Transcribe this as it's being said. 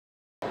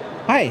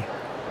Hi.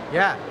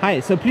 Yeah.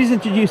 Hi. So please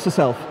introduce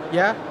yourself.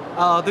 Yeah.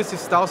 This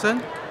is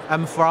Dson.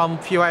 I'm from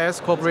PYS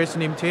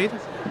Corporation Ltd.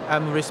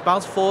 I'm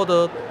responsible for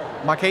the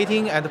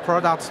marketing and the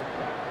products.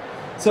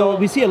 So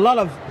we see a lot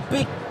of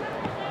big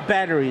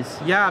batteries.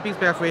 Yeah, big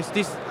batteries.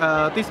 This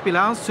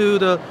belongs to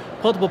the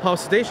portable power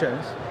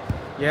stations.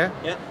 Yeah.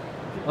 Yeah.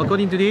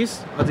 According to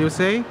this, as you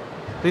say,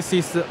 this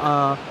is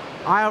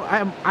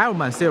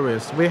Ironman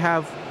series. We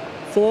have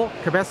 4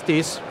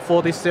 capacities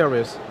for this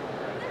series.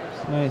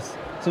 Nice.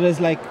 So there's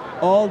like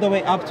all the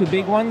way up to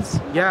big ones?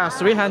 Yeah,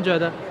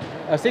 300,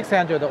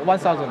 600,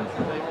 1000.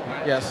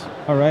 Yes.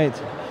 All right.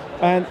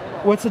 And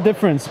what's the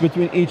difference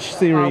between each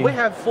series? We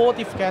have 4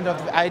 different kind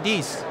of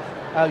IDs.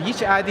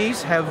 Each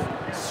IDs have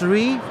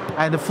 3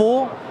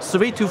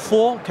 to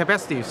 4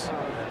 capacities.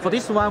 For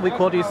this one, we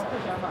call this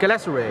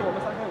glass array.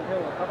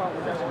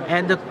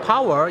 And the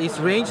power is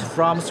ranged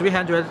from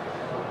 300,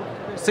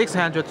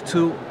 600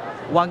 to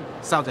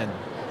 1000.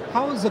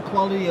 How is the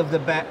quality of the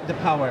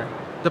power?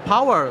 The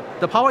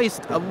power is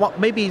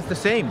maybe it's the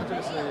same.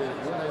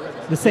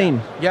 The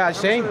same? Yeah,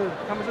 same.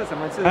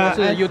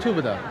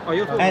 YouTube.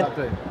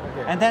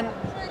 And then,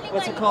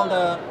 what's it called?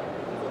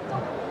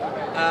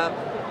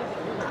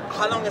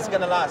 How long is it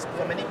gonna last?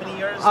 For many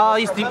years?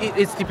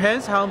 It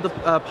depends on the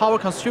power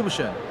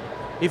consumption.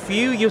 If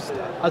you use,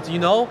 as you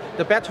know,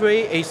 the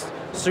battery is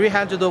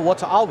 300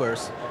 watt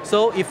hours.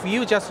 So if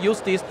you just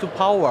use this to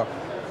power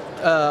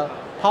the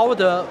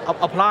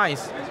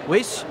appliance,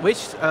 which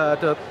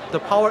the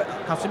power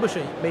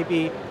consumption may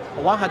be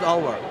 100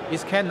 hours,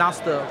 it can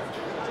last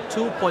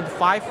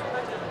 2.5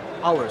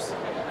 hours.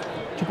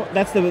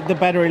 That's the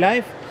battery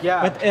life.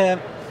 Yeah.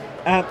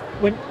 But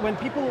when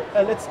people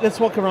let's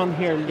walk around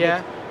here.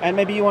 Yeah. And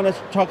maybe you want to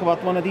talk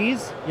about one of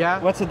these. Yeah.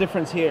 What's the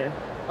difference here?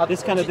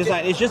 This kind of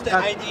design. It's just the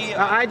ID.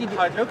 ID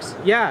how it looks.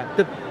 Yeah.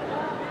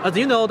 As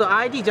you know, the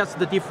ID just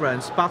the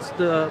difference, but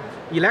the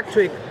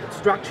electric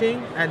structure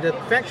and the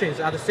functions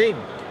are the same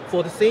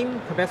for the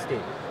same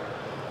capacity.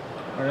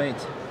 All right.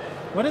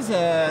 What is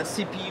a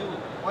CPU?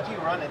 What do you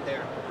run it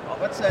there?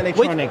 What's the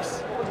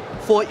electronics?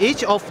 For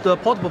each of the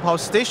portable power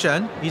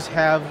station, it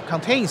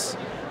contains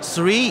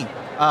 3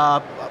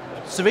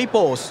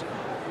 boards.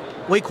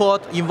 We call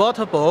it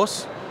inverter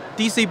boards,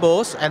 DC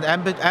boards, and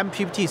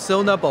MPPT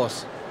solar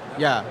boards.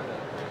 Yeah,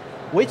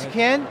 which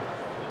can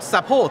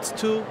support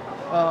to,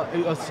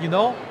 as you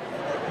know,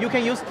 you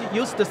can use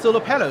the solar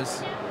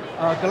panels,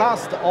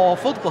 glass or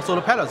foldable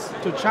solar panels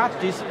to charge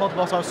this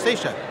portable power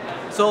station.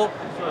 So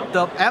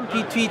the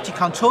MPPT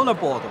controller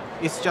board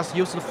is just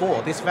used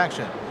for this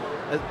function.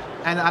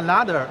 And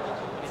another,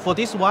 for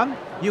this one,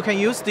 you can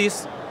use the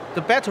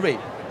battery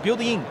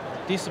built in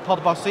this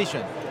portable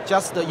station,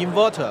 just the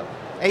inverter,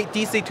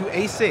 DC to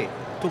AC,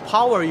 to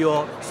power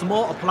your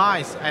small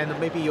appliance and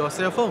maybe your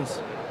cell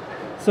phones.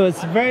 So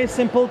it's very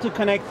simple to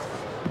connect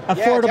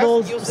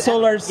affordable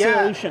solar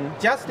solution.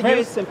 Just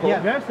very simple. Yeah,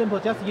 very simple.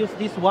 Just use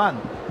this one.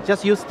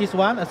 Just use this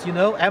one, as you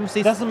know,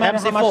 MC4. Doesn't matter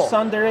how much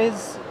sun there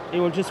is, it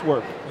will just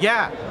work.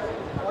 Yeah.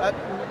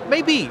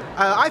 Maybe.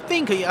 I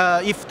think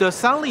if the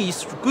sun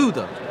is good,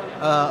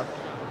 the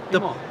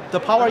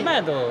power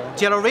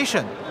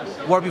generation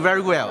will be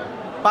very well.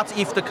 But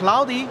if the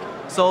cloudy,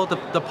 so the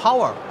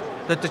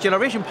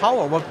generation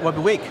power will be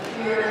weak.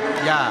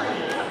 Yeah.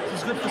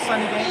 It's good for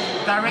sunny day,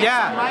 direct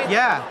sunlight?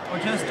 Yeah. Or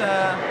just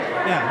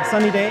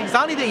sunny day?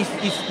 Sunny day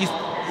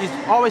is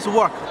always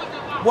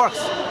works.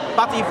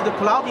 But if the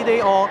cloudy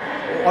day or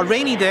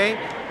rainy day,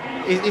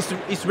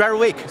 it's very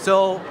weak.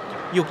 So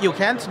you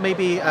can't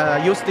maybe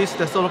use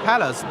the solar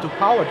panels to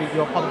power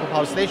your portable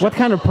power station. What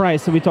kind of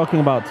price are we talking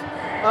about?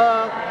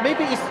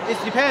 Maybe it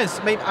depends.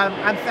 Maybe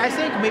I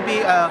think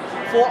maybe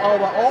for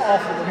all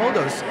of the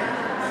models,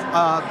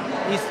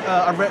 is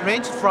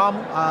range from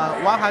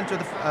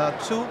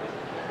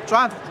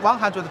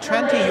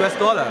 120 US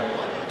dollar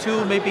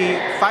to maybe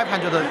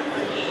 500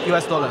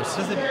 US dollars.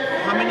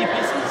 How many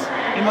pieces?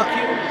 MOQ?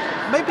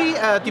 Maybe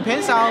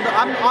depends on the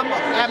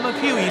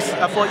MOQ is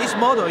for each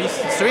model is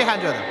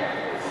 300.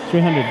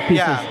 300 pieces.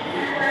 Yeah.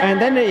 And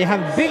then you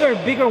have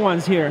bigger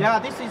ones here. Yeah,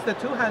 this is the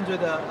 200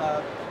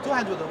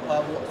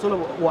 solar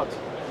watt.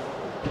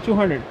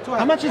 200.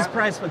 How much is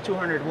price for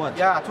 200 watts?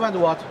 Yeah, 200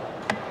 watt.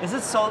 Is it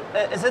it's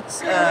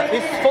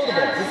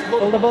foldable. It's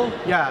foldable.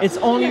 Yeah. It's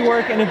only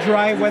work in a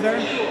dry weather.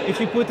 If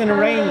you put in a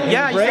rain.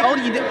 Yeah, it's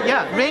only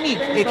rainy.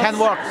 It can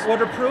work.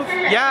 Waterproof.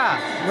 Yeah.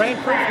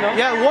 Rainproof. No.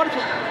 Yeah,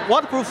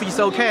 waterproof is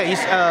okay.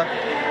 It's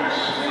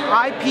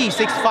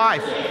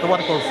IP65. The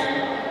waterproof.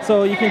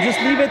 So you can just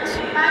leave it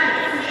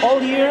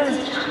all year.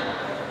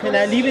 Can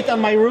I leave it on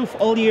my roof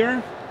all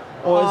year,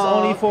 or is it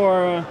only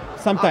for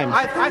sometimes?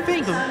 I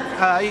think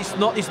it's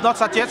not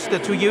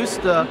suggested to use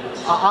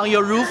on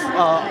your roof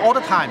all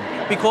the time,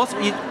 because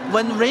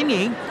when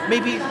raining,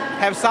 maybe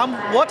have some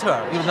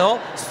water,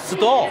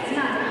 store.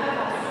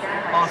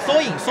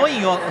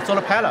 Sowing your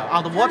solar panel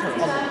on the water,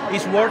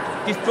 it will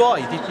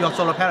destroy your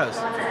solar panels.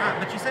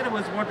 But you said it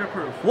was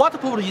waterproof.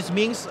 Waterproof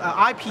means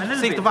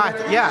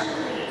IP65. Yeah.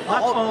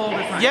 Not all the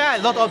time. Yeah,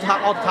 not all the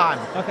time.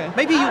 Okay.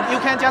 Maybe you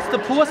can just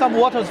pour some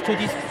water to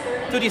this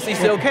So this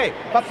is okay.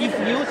 But if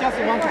you just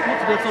want to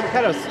put the solar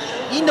panels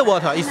in the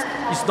water,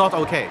 it's not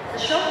okay.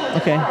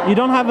 Okay. You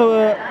don't have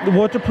a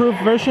waterproof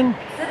version?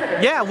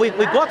 Yeah, we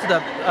got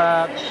the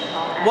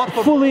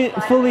waterproof.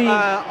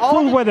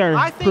 Full weather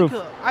proof.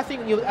 I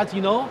think you, as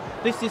you know,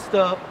 this is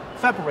the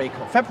fabric.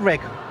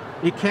 Fabric,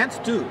 it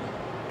can't do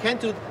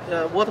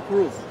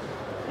waterproof.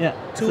 Yeah.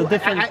 To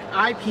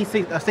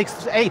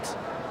IP68.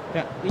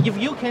 Yeah. If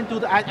you can do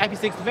the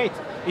IP68,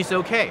 it's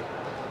okay.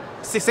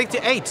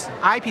 68,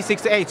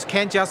 IP68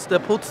 can just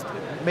put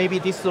maybe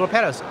these solar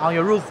panels on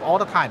your roof all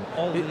the time.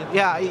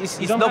 Yeah, it's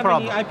no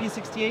problem. Any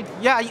IP68?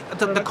 Yeah,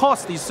 the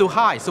cost is so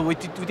high, so we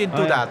didn't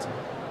do that.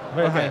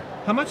 Very high.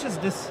 How much is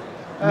this?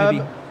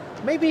 Maybe.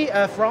 Maybe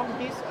from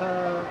this.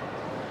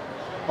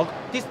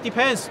 This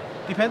depends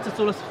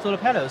the solar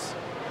panels.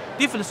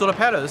 Different solar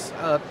panels,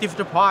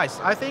 different price.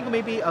 I think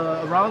maybe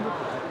around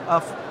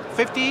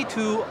 50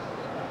 to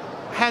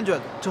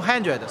 100,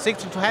 200,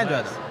 60 to 100.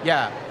 Nice.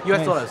 Yeah,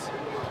 US dollars.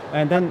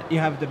 And then you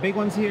have the big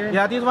ones here.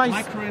 Yeah, this one is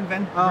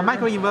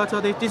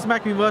microinverter. This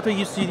microinverter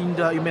you see in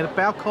the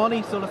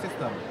balcony solar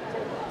system.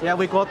 Yeah,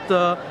 we got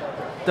the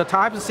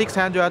type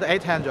 600,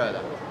 800.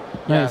 Nice.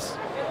 Yes.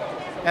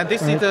 And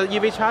this is the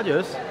EV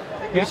chargers.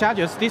 EV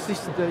chargers. This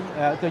is the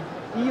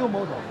EU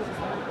model.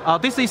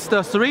 This is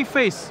the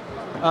three-phase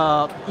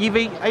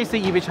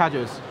AC EV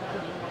chargers.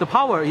 The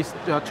power is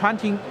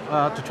 20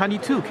 to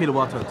 22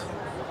 kilowatt.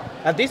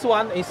 And this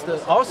one is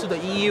also the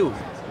EU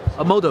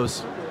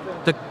models.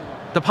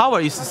 The power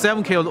is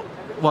 7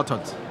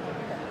 kilowatt.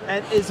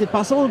 And is it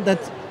possible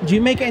that, do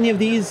you make any of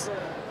these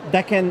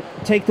that can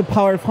take the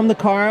power from the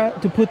car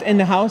to put in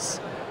the house,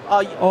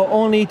 or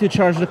only to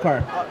charge the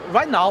car?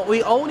 Right now,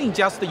 we only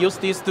just use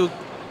this to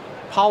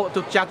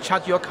just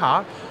charge your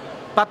car,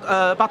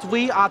 but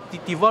we are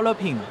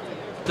developing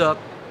the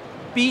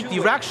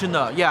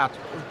bidirectional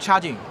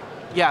charging.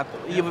 Yeah,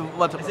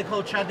 what is it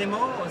called?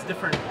 Chademo, or is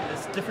different?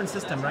 It's a different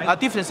system, right? A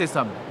different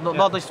system,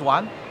 not this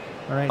one.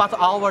 Right. But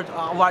our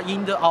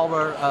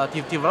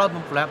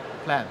development plan.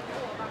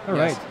 All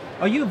right.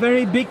 Are you a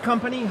very big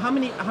company? How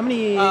many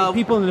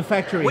people in the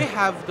factory? We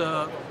have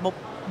the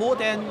more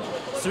than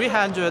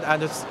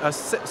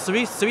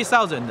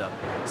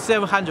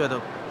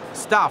 3,700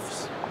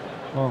 staffs.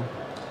 Oh.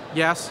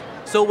 Yes.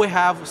 So we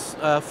have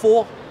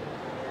 4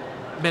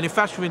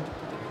 manufacturing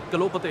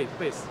global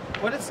base.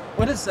 What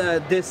is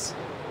this?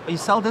 You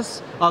sell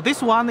this?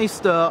 This one is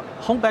the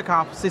home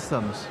backup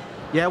systems.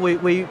 Yeah,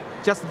 we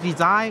just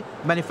design,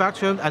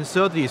 manufacture, and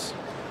sell this.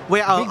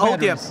 We are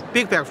ODM,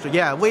 big battery.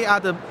 Yeah, we are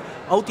the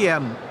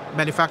ODM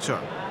manufacturer.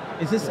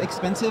 Is this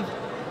expensive?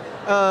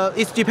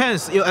 It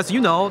depends. As you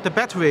know, the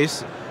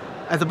batteries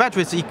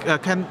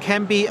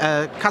can be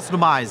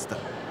customized.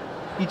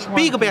 Each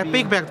one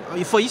big bag.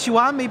 For each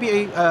one,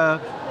 maybe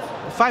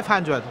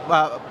 500.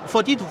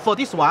 For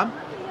this one,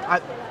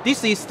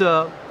 this is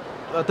the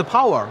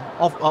power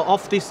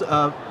of this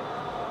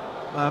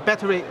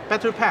battery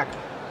pack.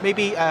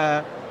 Maybe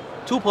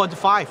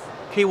 2.5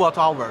 kilowatt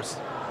hours.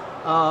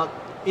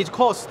 It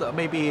costs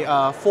maybe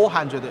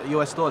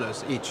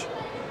 $400 each.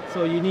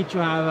 So you need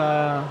to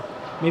have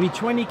maybe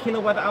 20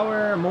 kilowatt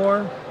hour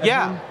more.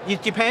 Yeah,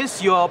 it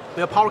depends your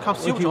power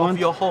consumption of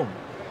your home.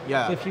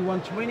 Yeah. So if you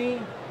want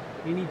 20,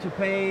 you need to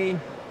pay.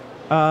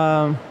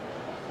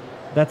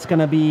 That's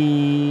gonna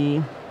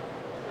be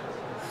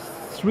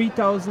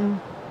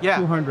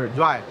 3,200.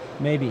 Right.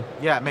 Maybe.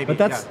 Yeah, maybe.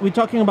 But we're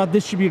talking about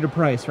distributor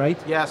price, right?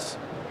 Yes.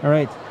 All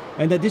right.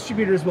 And the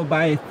distributors will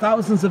buy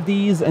thousands of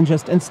these and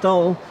just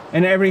install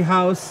in every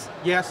house.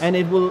 Yes. And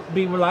it will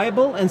be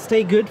reliable and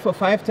stay good for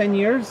 5-10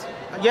 years?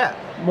 Yeah.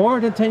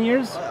 More than 10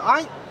 years?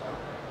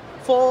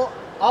 For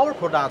our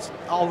products,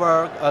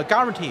 our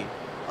guarantee,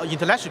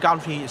 international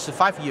guarantee is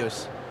 5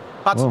 years.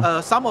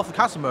 But some of the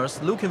customers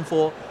looking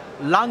for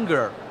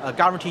longer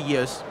guarantee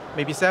years,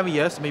 maybe 7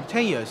 years, maybe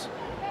 10 years.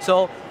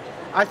 So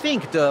I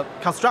think the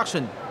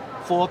construction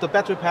for the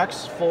battery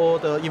packs, for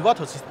the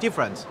inverters is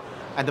different,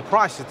 and the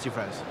price is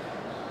different.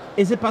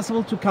 Is it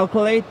possible to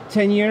calculate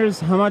 10 years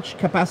how much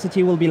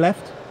capacity will be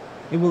left?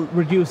 It will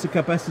reduce the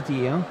capacity,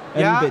 yeah?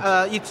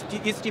 It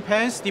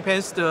depends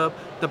the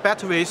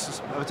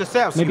batteries, the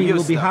cells. Maybe it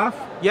will be half?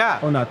 Yeah.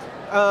 Or not?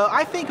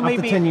 I think after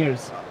maybe 10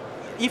 years.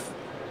 If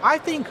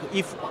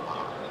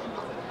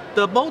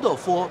the model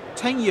for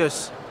 10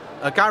 years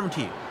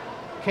guarantee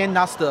can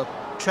last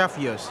 12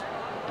 years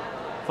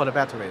for the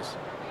batteries.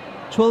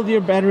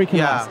 12-year battery can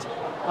last.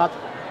 But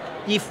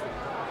if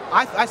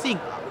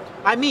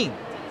I mean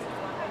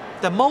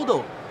the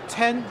model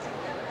 10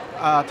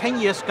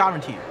 years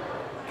guarantee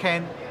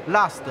can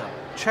last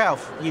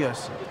 12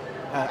 years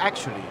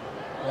actually.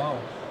 Wow.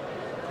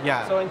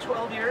 Yeah. So in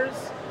 12 years,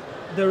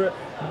 the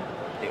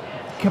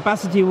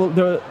capacity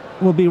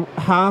will be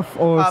half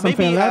or something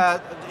maybe,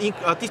 like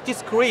that? This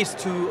decrease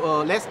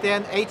to less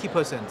than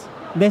 80%.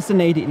 Less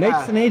than 80.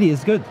 Less than 80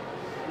 is good,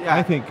 yeah.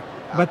 I think.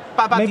 But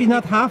maybe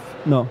not half?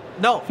 No.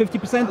 No.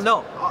 50%?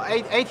 No,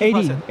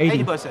 80%.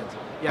 80%.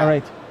 Yeah. All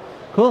right.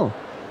 Cool.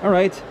 All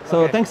right.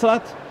 So Okay. thanks a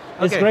lot.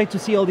 It's Okay. great to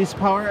see all this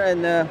power.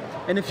 And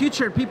in the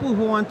future, people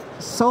who want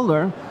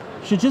solar,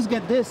 should just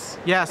get this.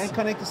 Yes. And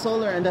connect the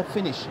solar and that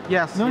finish.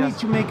 Yes. No need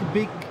to make a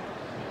big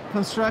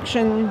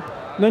construction.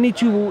 No need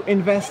to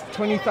invest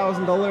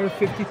 $20,000,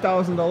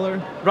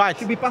 $50,000. Right.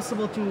 Should be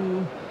possible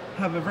to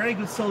have a very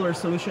good solar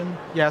solution.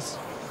 Yes.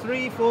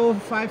 3, 4,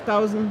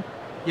 5,000.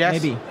 Yes.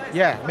 Maybe.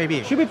 Yeah,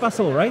 maybe. Should be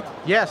possible, right?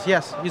 Yes,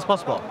 yes, it's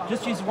possible.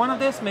 Just use one of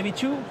this, maybe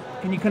 2.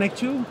 Can you connect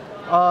 2?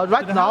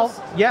 Right the now, house?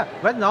 yeah,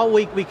 right now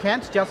we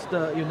can't just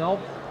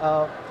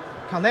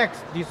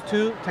connect these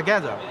two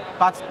together,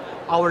 but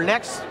our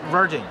next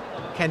version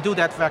can do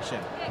that function.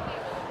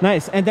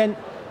 Nice. And then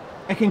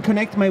I can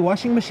connect my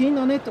washing machine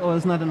on it, or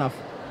is not enough?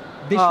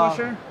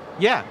 Dishwasher?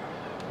 Yeah.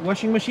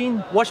 Washing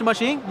machine? Washing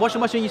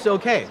machine is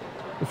okay.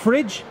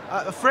 Fridge?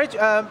 Fridge,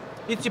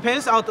 it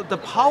depends on the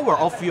power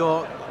of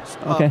your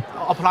Okay.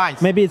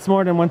 appliance. Maybe it's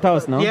more than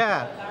 1,000, no?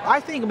 Yeah, I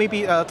think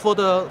maybe for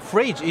the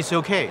fridge it's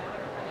okay.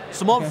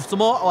 Small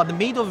or the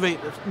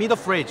middle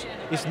fridge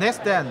is less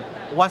than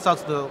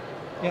 1,000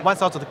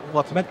 1,000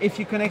 watt. But if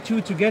you connect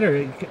 2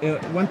 together,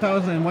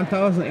 1,000 and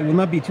 1,000, it will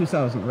not be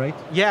 2,000, right?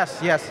 Yes,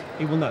 yes.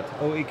 It will not.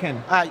 Oh, it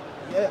can.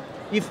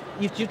 If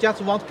you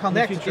just want to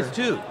connect future. these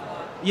two,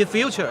 in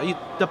future,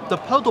 the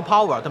total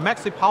power, the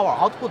maximum power,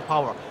 output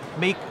power,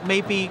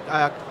 maybe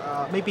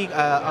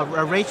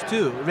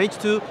range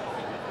to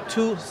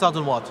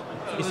 2,000 watt.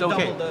 It's So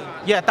okay. double the-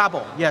 Yeah,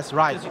 double. Yes,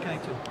 right. Because you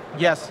connect 2.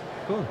 Yes.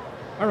 Cool.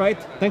 All right.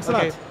 Thanks a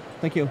Okay. lot.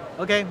 Thank you.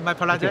 Okay, my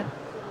pleasure. you.